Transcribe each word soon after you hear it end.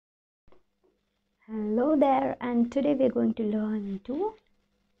Hello there, and today we're going to learn to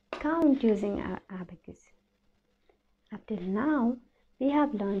count using our abacus. Up till now, we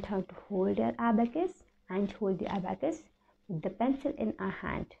have learned how to hold our abacus and hold the abacus with the pencil in our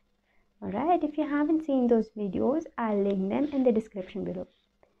hand. Alright, if you haven't seen those videos, I'll link them in the description below.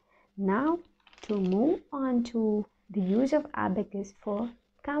 Now, to move on to the use of abacus for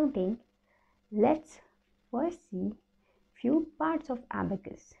counting, let's first see few parts of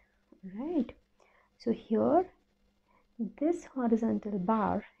abacus. Alright. So here, this horizontal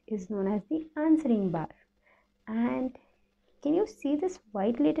bar is known as the answering bar. And can you see this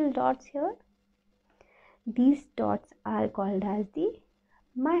white little dots here? These dots are called as the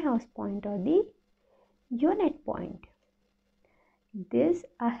my house point or the unit point. These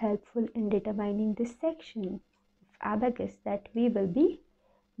are helpful in determining the section of abacus that we will be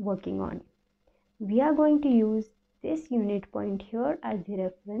working on. We are going to use this unit point here as the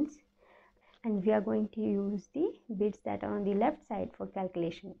reference, and we are going to use the beads that are on the left side for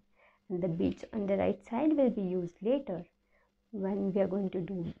calculation, and the beads on the right side will be used later when we are going to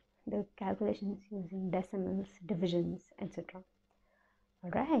do the calculations using decimals, divisions, etc.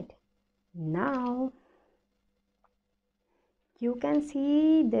 Alright, now you can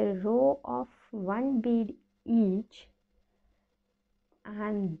see the row of one bead each,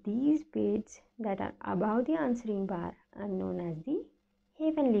 and these beads that are above the answering bar are known as the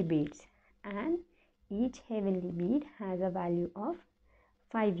heavenly beads, and each heavenly bead has a value of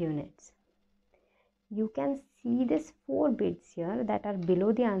 5 units. You can see these 4 beads here that are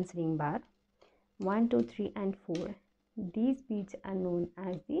below the answering bar, 1, 2, 3 and 4. These beads are known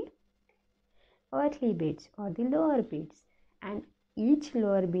as the earthly beads or the lower beads, and each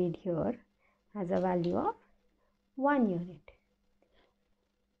lower bead here has a value of 1 unit.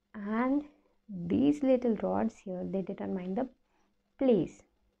 And these little rods here, they determine the place.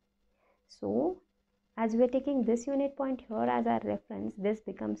 So as we are taking this unit point here as our reference, this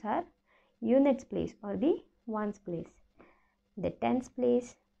becomes our units place or the ones place, the tens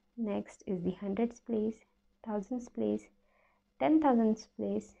place, next is the hundreds place, thousands place, 10,000s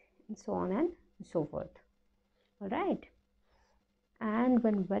place, and so on and so forth. Alright, and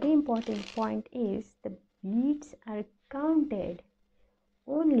one very important point is the beads are counted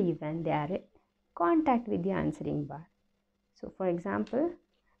only when they are in contact with the answering bar. So for example,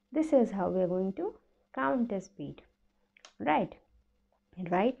 this is how we are going to count this bead. Right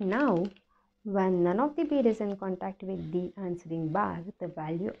now, when none of the bead is in contact with the answering bar, the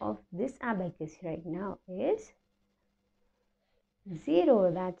value of this abacus right now is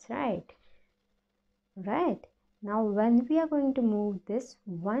 0. That's right. Now when we are going to move this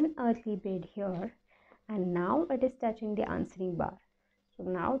one earthly bead here, and now it is touching the answering bar, so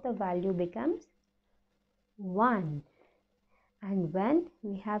now the value becomes 1. And when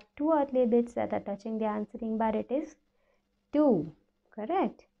we have 2 earthly beads that are touching the answering bar, it is 2,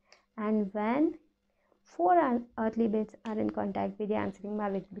 correct? And when 4 earthly beads are in contact with the answering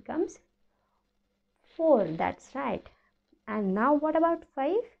bar, it becomes 4, that's right. And now what about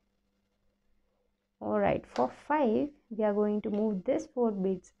 5? Alright, for 5, we are going to move this 4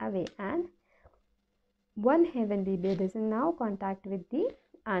 beads away, and one heavenly bead is in now contact with the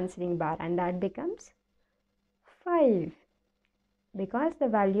answering bar, and that becomes 5. Because the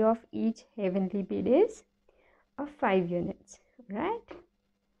value of each heavenly bead is of 5 units, right?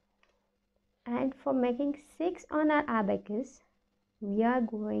 And for making 6 on our abacus, we are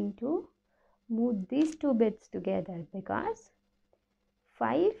going to move these 2 beads together, because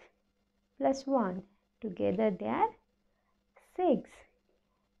 5 plus 1 together they are 6.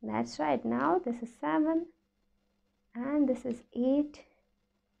 That's right. Now this is 7, and this is 8,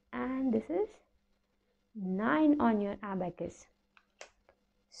 and this is 9 on your abacus.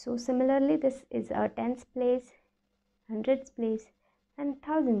 So similarly, this is our tens place, hundreds place, and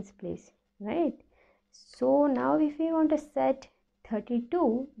thousands place, right? So now if we want to set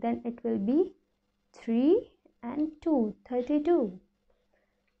 32, then it will be 3 and 2, 32.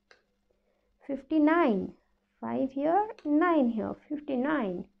 59, 5 here, 9 here,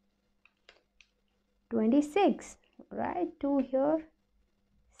 59. 26, right? 2 here,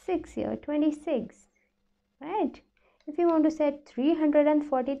 6 here, 26, right? If you want to set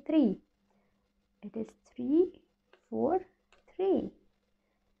 343, it is 3, 4, 3,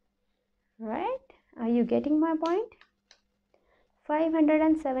 right? Are you getting my point?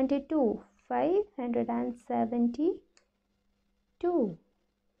 572, 572.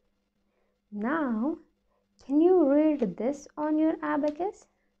 Now, can you read this on your abacus?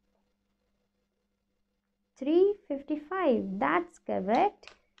 355, that's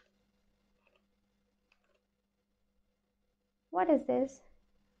correct. What is this?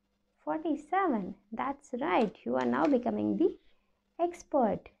 47. That's right. You are now becoming the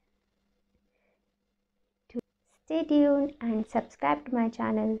expert. Stay tuned and subscribe to my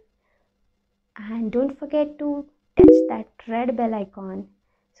channel. And don't forget to touch that red bell icon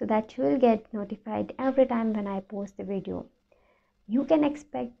so that you will get notified every time when I post a video. You can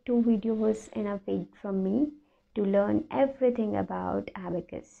expect 2 videos in a week from me to learn everything about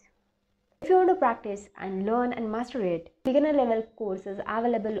Abacus. If you want to practice and learn and master it, beginner level course is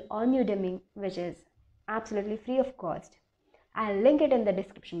available on Udemy, which is absolutely free of cost. I'll link it in the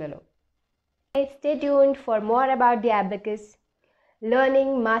description below. Stay tuned for more about the Abacus,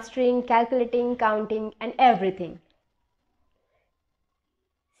 learning, mastering, calculating, counting, and everything.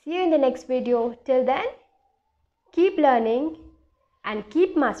 See you in the next video. Till then, keep learning and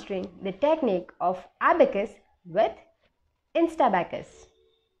keep mastering the technique of Abacus with InstAbacus.